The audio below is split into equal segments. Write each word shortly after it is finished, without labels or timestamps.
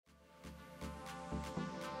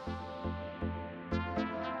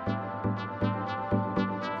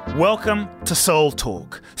Welcome to Soul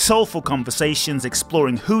Talk, soulful conversations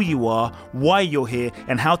exploring who you are, why you're here,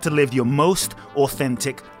 and how to live your most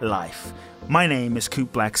authentic life. My name is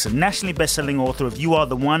Coop Blackson, nationally best-selling author of You Are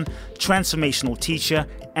the One, transformational teacher,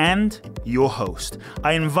 and your host.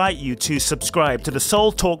 I invite you to subscribe to the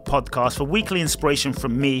Soul Talk podcast for weekly inspiration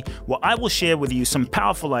from me, where I will share with you some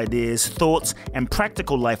powerful ideas, thoughts, and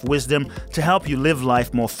practical life wisdom to help you live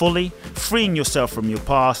life more fully, freeing yourself from your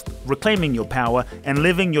past, reclaiming your power, and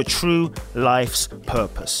living your true life's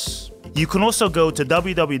purpose. You can also go to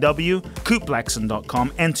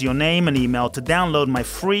www.coopblackson.com, enter your name and email to download my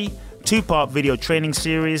free 2-part video training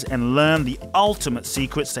series and learn the ultimate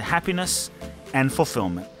secrets to happiness and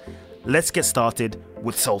fulfillment. Let's get started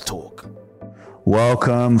with Soul Talk.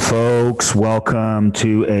 Welcome, folks. Welcome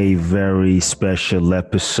to a very special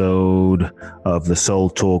episode of the Soul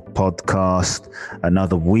Talk podcast.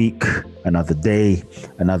 Another week, another day,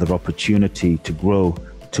 another opportunity to grow,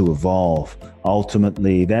 to evolve.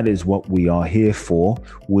 Ultimately, that is what we are here for.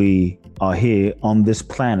 We are here on this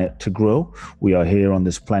planet to grow. We are here on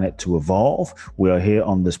this planet to evolve. We are here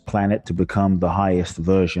on this planet to become the highest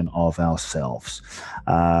version of ourselves.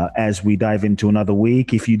 As we dive into another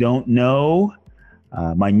week, if you don't know,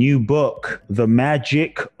 my new book, The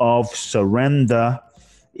Magic of Surrender,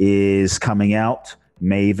 is coming out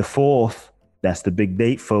May the 4th. That's the big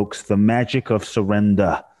date, folks. The Magic of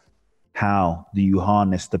Surrender. How do you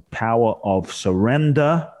harness the power of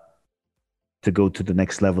surrender to go to the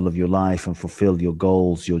next level of your life and fulfill your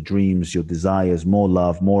goals, your dreams, your desires, more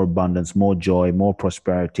love, more abundance, more joy, more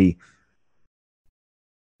prosperity,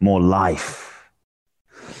 more life?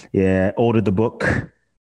 Yeah, order the book.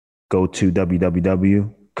 Go to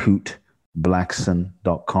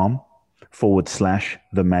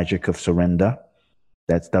www.cootblackson.com/The Magic of Surrender.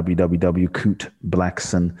 That's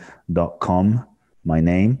www.cootblackson.com, my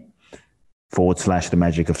name, /The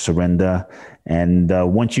Magic of Surrender. And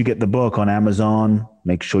once you get the book on Amazon,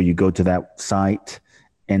 make sure you go to that site,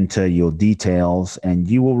 enter your details, and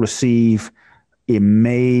you will receive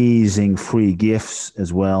amazing free gifts,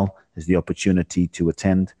 as well as the opportunity to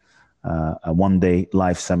attend a one-day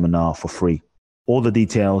live seminar for free. All the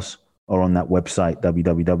details are on that website,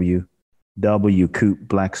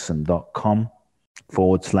 www.cootblackson.com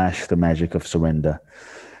 /The Magic of Surrender.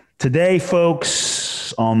 Today,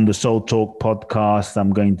 folks, on the Soul Talk podcast,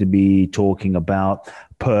 I'm going to be talking about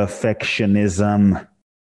perfectionism.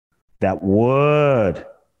 That word.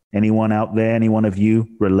 Anyone out there, any one of you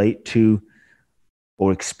relate to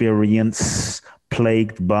or experience,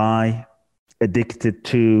 plagued by, addicted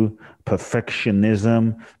to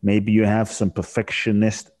perfectionism? Maybe you have some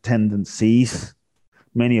perfectionist tendencies.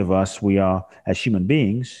 Many of us, we are, as human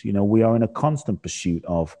beings, we are in a constant pursuit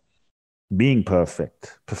of being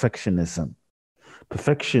perfect, perfectionism.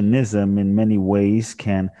 Perfectionism in many ways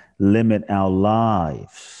can limit our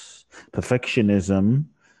lives. Perfectionism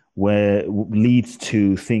leads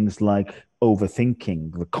to things like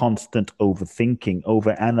overthinking, the constant overthinking,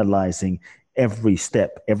 overanalyzing every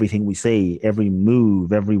step, everything we say, every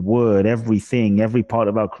move, every word, everything, every part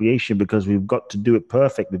of our creation, because we've got to do it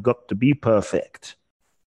perfect. We've got to be perfect.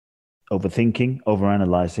 Overthinking,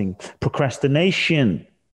 overanalyzing, procrastination.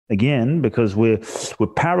 Again, because we're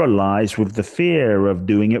paralyzed with the fear of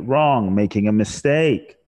doing it wrong, making a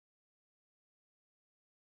mistake.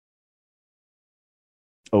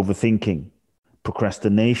 Overthinking,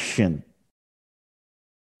 procrastination.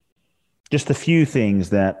 Just a few things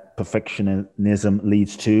that perfectionism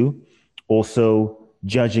leads to. Also,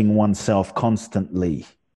 judging oneself constantly.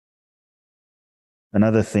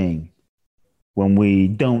 Another thing. When we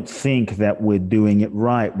don't think that we're doing it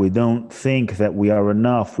right, we don't think that we are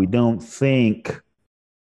enough, we don't think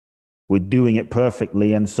we're doing it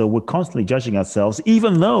perfectly, and so we're constantly judging ourselves,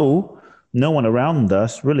 even though no one around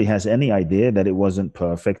us really has any idea that it wasn't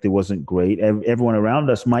perfect, it wasn't great. Everyone around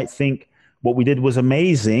us might think what we did was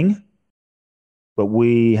amazing, but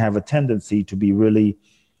we have a tendency to be really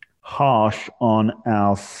harsh on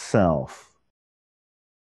ourselves.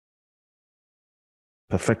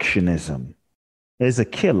 Perfectionism is a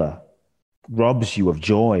killer. Robs you of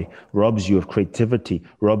joy, robs you of creativity,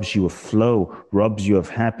 robs you of flow, robs you of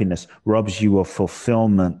happiness, robs you of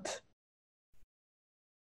fulfillment.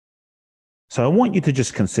 So I want you to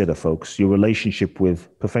just consider, folks, your relationship with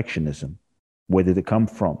perfectionism. Where did it come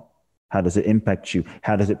from? How does it impact you?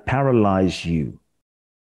 How does it paralyze you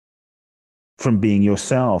from being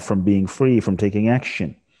yourself, from being free, from taking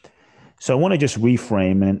action? So I want to just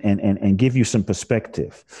reframe and give you some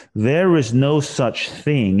perspective. There is no such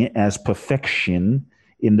thing as perfection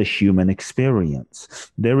in the human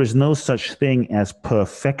experience. There is no such thing as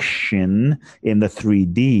perfection in the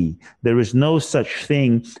 3D. There is no such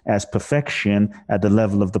thing as perfection at the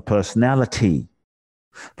level of the personality.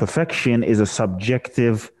 Perfection is a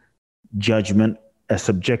subjective judgment, a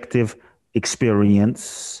subjective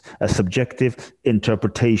experience, a subjective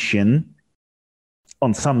interpretation.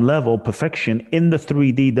 On some level, perfection in the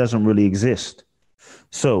 3D doesn't really exist.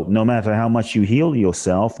 So no matter how much you heal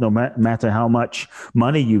yourself, no matter how much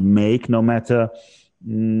money you make, no matter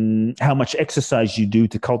how much exercise you do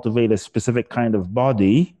to cultivate a specific kind of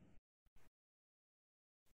body,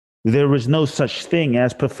 there is no such thing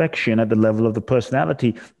as perfection at the level of the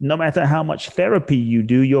personality. No matter how much therapy you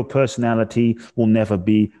do, your personality will never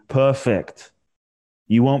be perfect.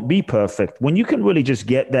 You won't be perfect. When you can really just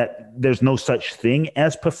get that there's no such thing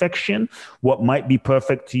as perfection, what might be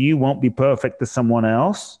perfect to you won't be perfect to someone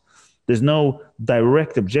else. There's no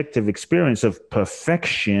direct objective experience of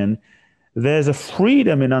perfection. There's a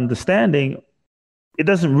freedom in understanding it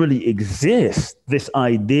doesn't really exist, this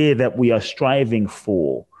idea that we are striving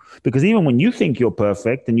for. Because even when you think you're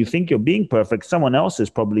perfect and you think you're being perfect, someone else is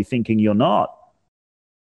probably thinking you're not.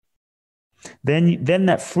 Then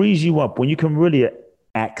that frees you up when you can really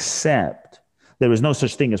accept there is no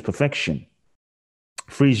such thing as perfection.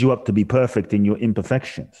 Frees you up to be perfect in your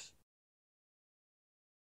imperfections.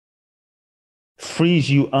 Frees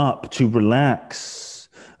you up to relax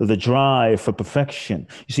the drive for perfection.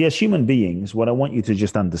 You see, as human beings, what I want you to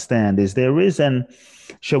just understand is there is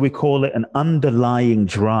shall we call it, an underlying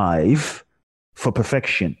drive for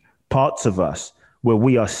perfection. Parts of us where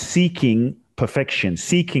we are seeking perfection,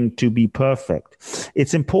 seeking to be perfect.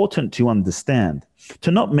 It's important to understand,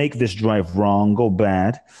 to not make this drive wrong or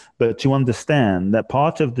bad, but to understand that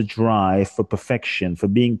part of the drive for perfection, for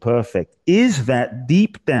being perfect, is that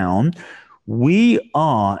deep down, we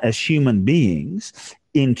are, as human beings,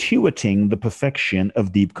 intuiting the perfection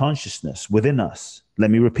of deep consciousness within us.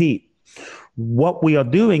 Let me repeat. What we are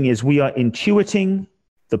doing is we are intuiting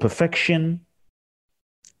the perfection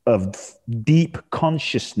of deep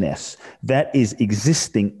consciousness that is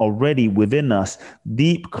existing already within us.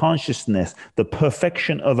 Deep consciousness, the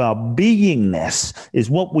perfection of our beingness is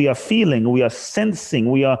what we are feeling, we are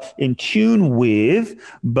sensing, we are in tune with,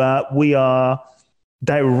 but we are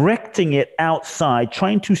directing it outside,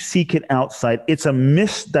 trying to seek it outside. It's a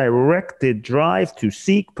misdirected drive to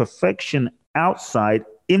seek perfection outside,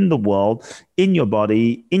 in the world, in your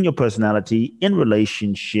body, in your personality, in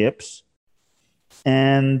relationships.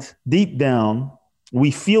 And deep down,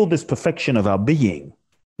 we feel this perfection of our being.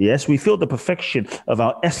 Yes, we feel the perfection of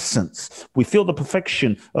our essence. We feel the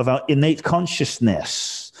perfection of our innate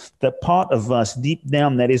consciousness. That part of us deep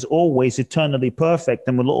down that is always eternally perfect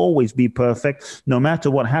and will always be perfect, no matter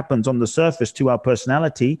what happens on the surface to our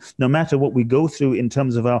personality, no matter what we go through in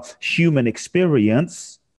terms of our human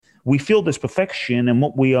experience. We feel this perfection, and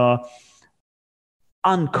what we are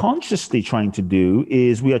unconsciously trying to do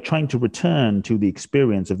is we are trying to return to the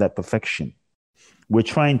experience of that perfection. We're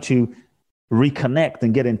trying to reconnect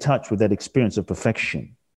and get in touch with that experience of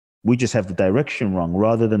perfection. We just have the direction wrong.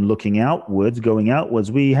 Rather than looking outwards, going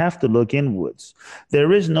outwards, we have to look inwards.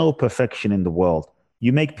 There is no perfection in the world.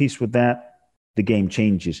 You make peace with that, the game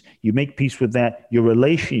changes. You make peace with that, your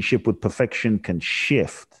relationship with perfection can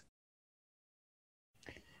shift.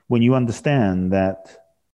 When you understand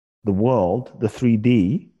that the world, the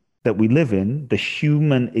 3D that we live in, the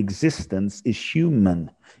human existence is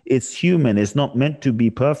human. It's human. It's not meant to be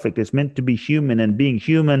perfect. It's meant to be human. And being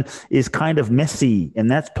human is kind of messy,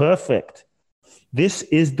 and that's perfect. This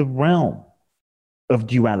is the realm of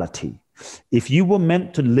duality. If you were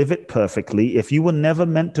meant to live it perfectly, if you were never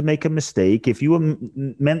meant to make a mistake, if you were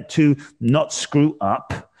meant to not screw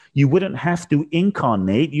up, you wouldn't have to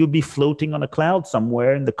incarnate. You'd be floating on a cloud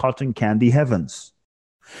somewhere in the cotton candy heavens.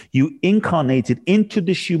 You incarnated into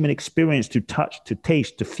this human experience to touch, to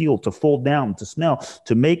taste, to feel, to fall down, to smell,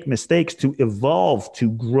 to make mistakes, to evolve,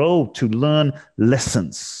 to grow, to learn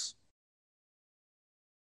lessons.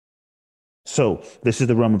 So this is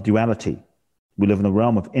the realm of duality. We live in a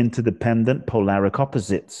realm of interdependent polaric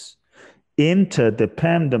opposites.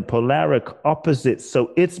 Interdependent polaric opposites.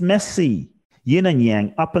 So it's messy. Yin and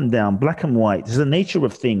yang, up and down, black and white. This is the nature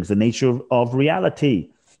of things, the nature of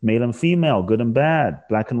reality. Male and female, good and bad,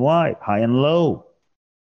 black and white, high and low.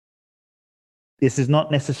 This is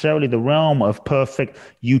not necessarily the realm of perfect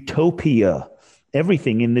utopia.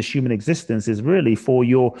 Everything in this human existence is really for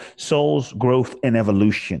your soul's growth and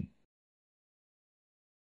evolution.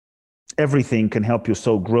 Everything can help your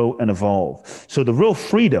soul grow and evolve. So the real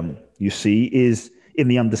freedom, you see, is in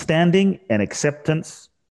the understanding and acceptance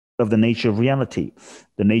of the nature of reality,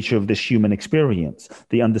 the nature of this human experience,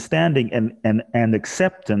 the understanding and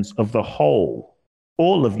acceptance of the whole,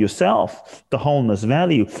 all of yourself, the wholeness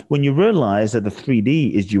value. When you realize that the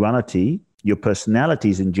 3D is duality, your personality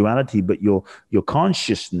is in duality, but your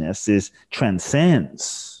consciousness is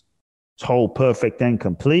transcends. It's whole, perfect, and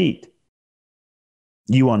complete.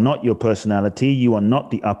 You are not your personality. You are not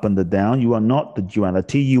the up and the down. You are not the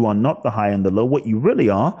duality. You are not the high and the low. What you really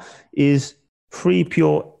are is free,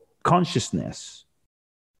 pure consciousness.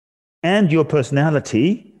 And your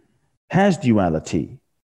personality has duality.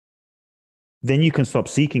 Then you can stop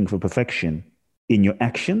seeking for perfection in your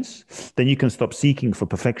actions. Then you can stop seeking for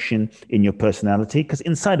perfection in your personality, because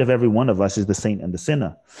inside of every one of us is the saint and the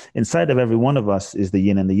sinner. Inside of every one of us is the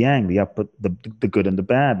yin and the yang, the up, the good and the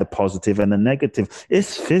bad, the positive and the negative.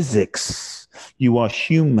 It's physics. You are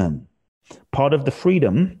human. Part of the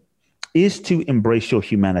freedom is to embrace your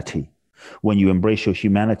humanity. When you embrace your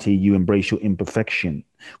humanity, you embrace your imperfection.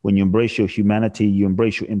 When you embrace your humanity, you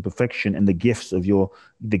embrace your imperfection, and the gifts of your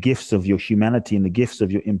humanity and the gifts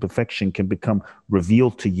of your imperfection can become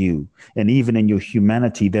revealed to you. And even in your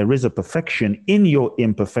humanity, there is a perfection in your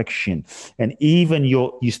imperfection. And even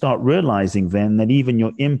you start realizing then that even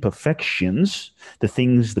your imperfections, the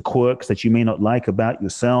things, the quirks that you may not like about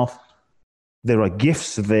yourself, there are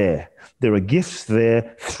gifts there. There are gifts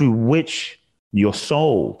there through which your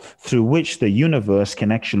soul, through which the universe can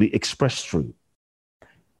actually express through.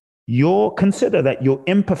 Consider that your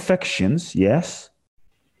imperfections, yes,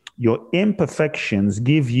 your imperfections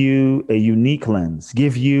give you a unique lens,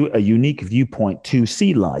 give you a unique viewpoint to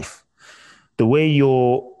see life. The way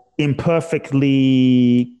you're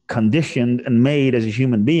imperfectly conditioned and made as a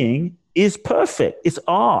human being is perfect. It's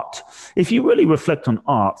art. If you really reflect on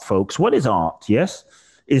art, folks, what is art? Yes?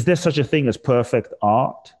 Is there such a thing as perfect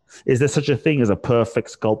art? Is there such a thing as a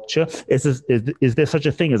perfect sculpture? Is there such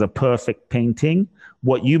a thing as a perfect painting?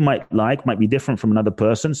 What you might like might be different from another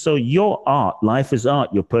person. So your art, life is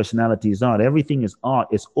art, your personality is art, everything is art.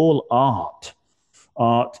 It's all art.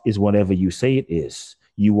 Art is whatever you say it is.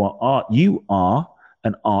 You are art. You are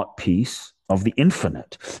an art piece of the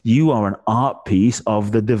infinite. You are an art piece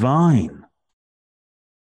of the divine.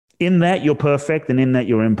 In that you're perfect, and in that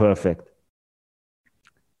you're imperfect.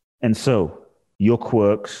 And so your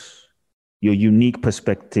quirks, your unique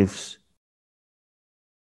perspectives,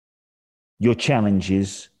 your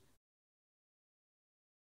challenges,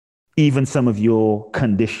 even some of your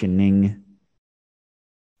conditioning,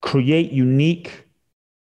 create unique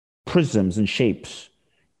prisms and shapes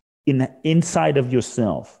inside of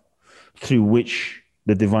yourself through which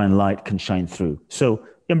the divine light can shine through. So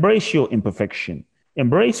embrace your imperfection.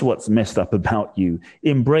 Embrace what's messed up about you.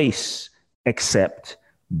 Embrace, accept,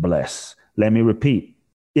 bless. Let me repeat.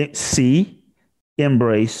 See,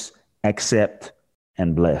 embrace, accept,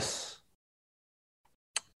 and bless.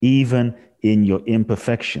 Even in your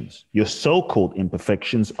imperfections, your so-called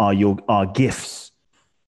imperfections are gifts.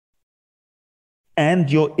 And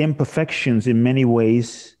your imperfections in many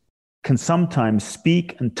ways can sometimes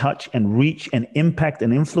speak and touch and reach and impact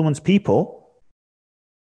and influence people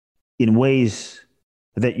in ways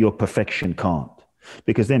that your perfection can't.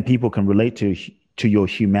 Because then people can relate to your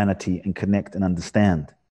humanity and connect and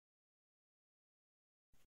understand.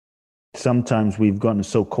 Sometimes we've gotten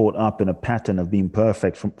so caught up in a pattern of being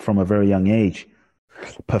perfect from a very young age.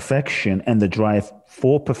 Perfection and the drive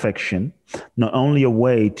for perfection, not only a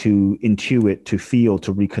way to intuit, to feel,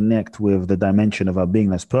 to reconnect with the dimension of our being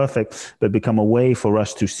that's perfect, but become a way for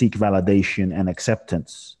us to seek validation and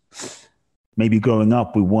acceptance. Maybe growing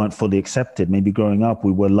up, we weren't fully accepted. Maybe growing up,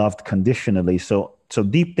 we were loved conditionally. So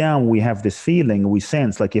deep down, we have this feeling, we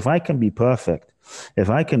sense like, if I can be perfect, if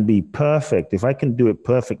I can be perfect, if I can do it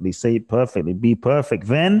perfectly, say it perfectly, be perfect,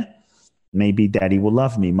 then maybe daddy will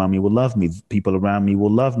love me, mommy will love me, people around me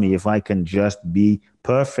will love me. If I can just be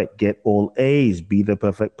perfect, get all A's, be the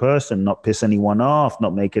perfect person, not piss anyone off,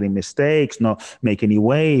 not make any mistakes, not make any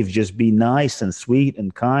waves, just be nice and sweet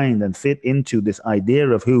and kind and fit into this idea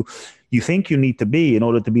of who you think you need to be in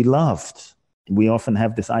order to be loved. We often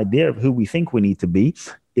have this idea of who we think we need to be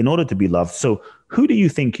in order to be loved. So who do you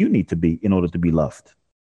think you need to be in order to be loved?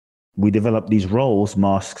 We develop these roles,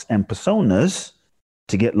 masks, and personas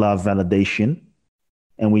to get love, validation,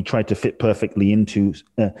 and we try to fit perfectly into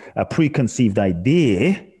a preconceived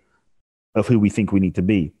idea of who we think we need to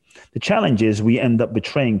be. The challenge is we end up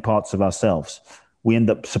betraying parts of ourselves. We end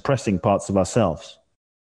up suppressing parts of ourselves.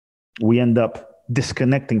 We end up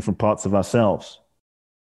disconnecting from parts of ourselves,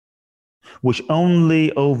 which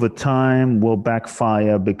only over time will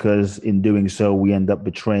backfire, because in doing so, we end up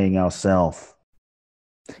betraying ourselves.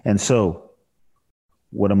 And so,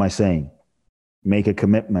 what am I saying? Make a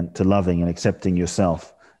commitment to loving and accepting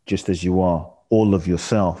yourself just as you are, all of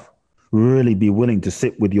yourself. Really be willing to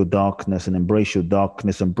sit with your darkness and embrace your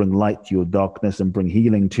darkness and bring light to your darkness and bring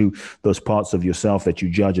healing to those parts of yourself that you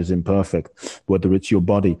judge as imperfect, whether it's your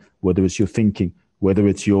body, whether it's your thinking, whether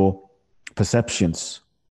it's your perceptions.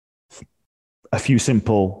 A few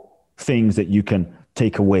simple things that you can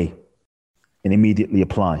take away and immediately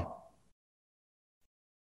apply.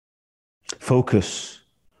 Focus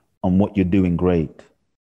on what you're doing great.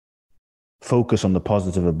 Focus on the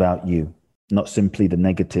positive about you, not simply the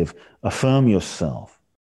negative. Affirm yourself.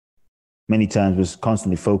 Many times we're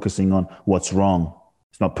constantly focusing on what's wrong.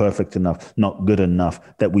 It's not perfect enough, not good enough,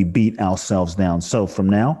 that we beat ourselves down. So from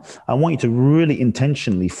now, I want you to really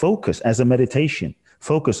intentionally focus as a meditation.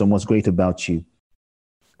 Focus on what's great about you.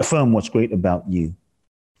 Affirm what's great about you.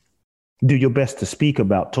 Do your best to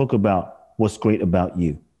talk about what's great about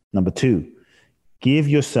you. Number 2, give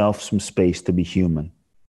yourself some space to be human.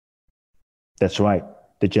 That's right.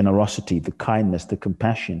 The generosity, the kindness, the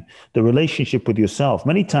compassion, the relationship with yourself.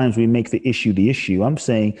 Many times we make the issue. I'm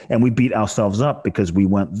saying, and we beat ourselves up because we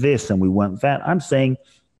weren't this and we weren't that. I'm saying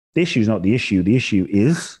the issue is not the issue. The issue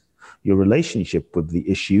is your relationship with the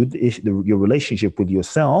issue, your relationship with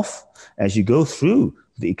yourself as you go through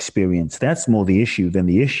the experience. That's more the issue than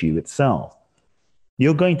the issue itself.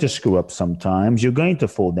 You're going to screw up sometimes. You're going to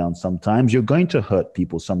fall down sometimes. You're going to hurt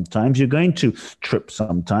people sometimes. You're going to trip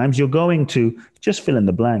sometimes. You're going to just fill in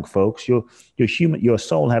the blank, folks. You're human. You're a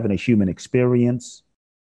soul having a human experience.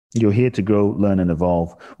 You're here to grow, learn, and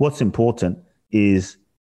evolve. What's important is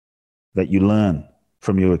that you learn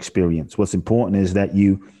from your experience. What's important is that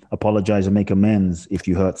you apologize and make amends if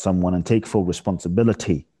you hurt someone and take full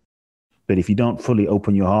responsibility. But if you don't fully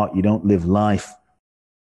open your heart, you don't live life,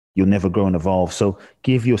 you'll never grow and evolve. So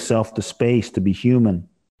give yourself the space to be human,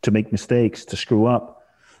 to make mistakes, to screw up,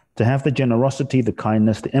 to have the generosity, the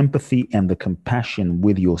kindness, the empathy, and the compassion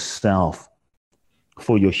with yourself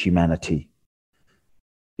for your humanity.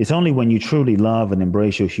 It's only when you truly love and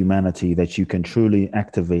embrace your humanity that you can truly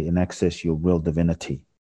activate and access your real divinity.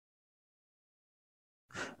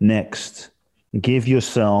 Next, give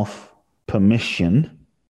yourself permission.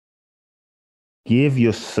 Give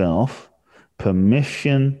yourself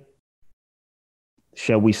permission,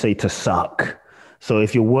 shall we say, to suck. So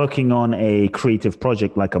if you're working on a creative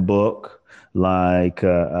project like a book, like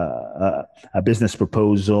a business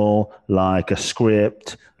proposal, like a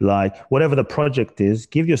script, like whatever the project is,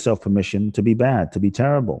 give yourself permission to be bad, to be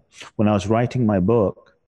terrible. When I was writing my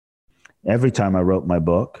book, every time I wrote my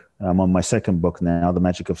book, I'm on my second book now, The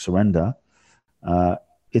Magic of Surrender,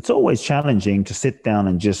 it's always challenging to sit down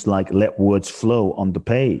and just like let words flow on the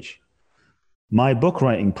page. My book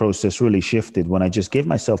writing process really shifted when I just gave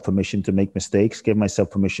myself permission to make mistakes, gave myself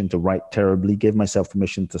permission to write terribly, gave myself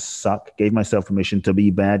permission to suck, gave myself permission to be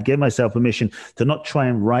bad, gave myself permission to not try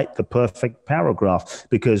and write the perfect paragraph.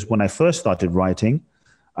 Because when I first started writing,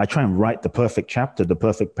 I try and write the perfect chapter, the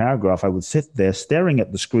perfect paragraph. I would sit there staring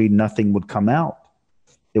at the screen, nothing would come out.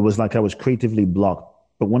 It was like I was creatively blocked.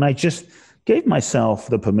 But when I just gave myself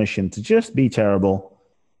the permission to just be terrible,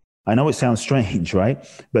 I know it sounds strange, right?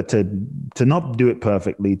 But to not do it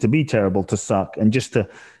perfectly, to be terrible, to suck, and just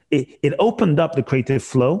it opened up the creative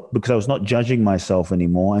flow because I was not judging myself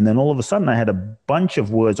anymore. And then all of a sudden I had a bunch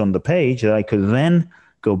of words on the page that I could then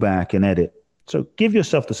go back and edit. So give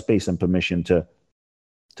yourself the space and permission to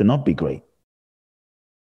not be great.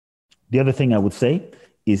 The other thing I would say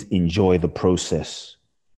is enjoy the process.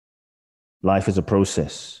 Life is a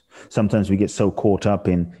process. Sometimes we get so caught up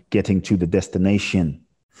in getting to the destination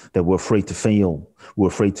that we're afraid to fail. We're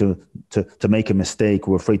afraid to make a mistake.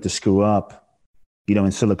 We're afraid to screw up. You know,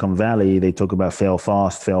 in Silicon Valley, they talk about fail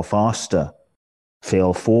fast, fail faster,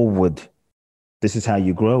 fail forward. This is how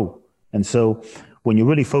you grow. And so when you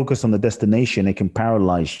really focus on the destination, it can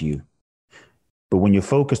paralyze you. But when you're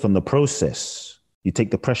focused on the process, you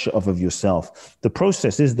take the pressure off of yourself. The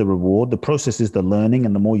process is the reward. The process is the learning.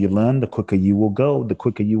 And the more you learn, the quicker you will go, the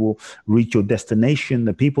quicker you will reach your destination.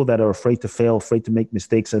 The people that are afraid to fail, afraid to make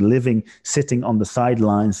mistakes are sitting on the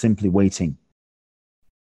sidelines, simply waiting.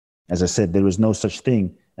 As I said, there is no such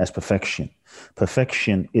thing as perfection.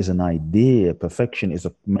 Perfection is an idea. Perfection is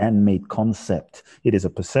a man-made concept. It is a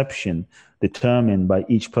perception determined by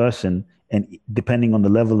each person. And depending on the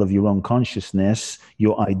level of your own consciousness,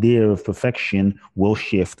 your idea of perfection will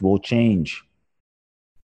shift, will change.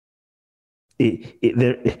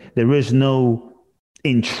 There is no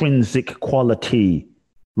intrinsic quality,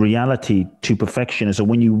 reality to perfection. And so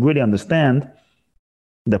when you really understand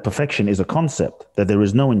that perfection is a concept, that there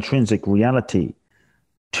is no intrinsic reality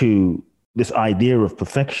to this idea of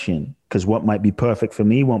perfection, Because what might be perfect for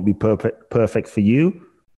me won't be perfect for you.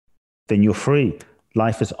 Then you're free.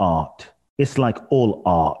 Life is art. It's like all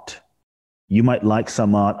art. You might like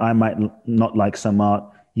some art. I might not like some art.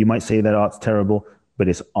 You might say that art's terrible, but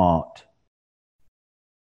it's art.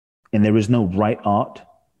 And there is no right art.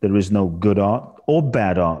 There is no good art or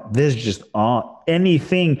bad art. There's just art.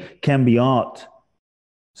 Anything can be art.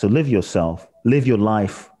 So live yourself, live your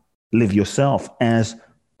life, live yourself as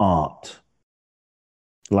art.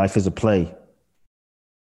 Life is a play.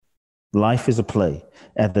 Life is a play.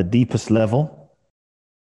 At the deepest level,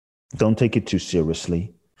 don't take it too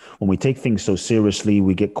seriously. When we take things so seriously,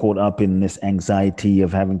 we get caught up in this anxiety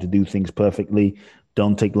of having to do things perfectly.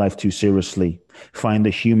 Don't take life too seriously. Find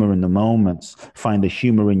the humor in the moments. Find the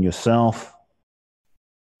humor in yourself.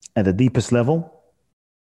 At the deepest level,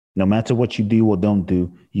 no matter what you do or don't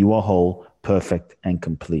do, you are whole, perfect, and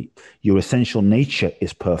complete. Your essential nature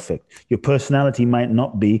is perfect. Your personality might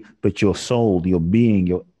not be, but your soul, your being,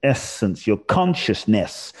 your essence, your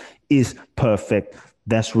consciousness is perfect.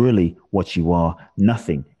 That's really what you are.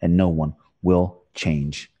 Nothing and no one will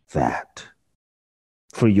change that.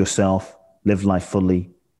 Free yourself, live life fully,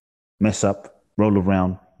 mess up, roll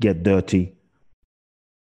around, get dirty.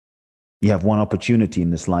 You have one opportunity in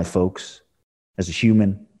this life, folks. As a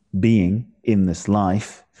human being in this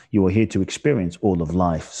life, you are here to experience all of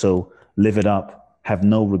life. So live it up, have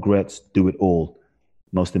no regrets, do it all.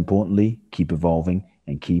 Most importantly, keep evolving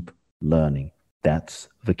and keep learning. That's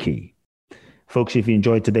the key. Folks, if you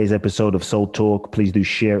enjoyed today's episode of Soul Talk, please do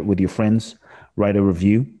share it with your friends, write a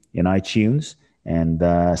review in iTunes, and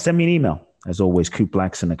send me an email. As always,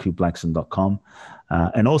 coopblackson@coopblackson.com.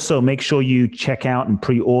 And also make sure you check out and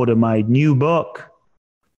pre-order my new book,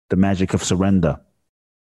 The Magic of Surrender.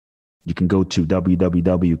 You can go to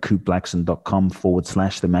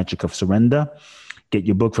www.coopblackson.com/The Magic of Surrender. Get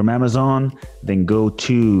your book from Amazon, then go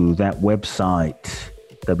to that website,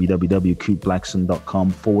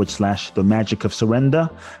 www.coopblackson.com/The Magic of Surrender.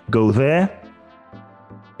 Go there,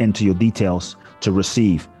 enter your details to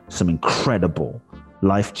receive some incredible,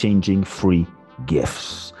 life-changing free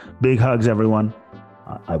gifts. Big hugs, everyone.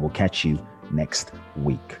 I will catch you next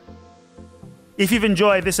week. If you've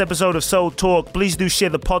enjoyed this episode of Soul Talk, please do share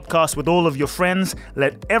the podcast with all of your friends.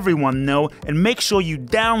 Let everyone know, and make sure you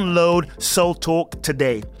download Soul Talk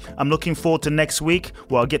today. I'm looking forward to next week,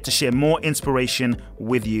 where I'll get to share more inspiration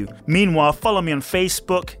with you. Meanwhile, follow me on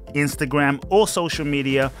Facebook, Instagram, or social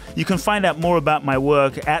media. You can find out more about my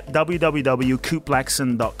work at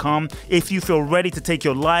www.coopblackson.com. If you feel ready to take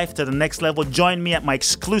your life to the next level, join me at my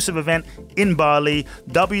exclusive event in Bali,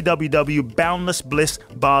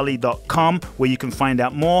 www.boundlessblissbali.com, where you can find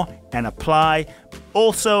out more and apply.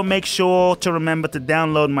 Also, make sure to remember to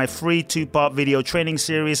download my free 2-part video training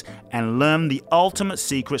series and learn the ultimate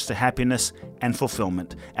secrets to happiness and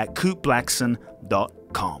fulfillment at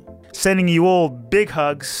coopblackson.com. Sending you all big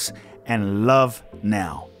hugs and love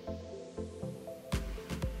now.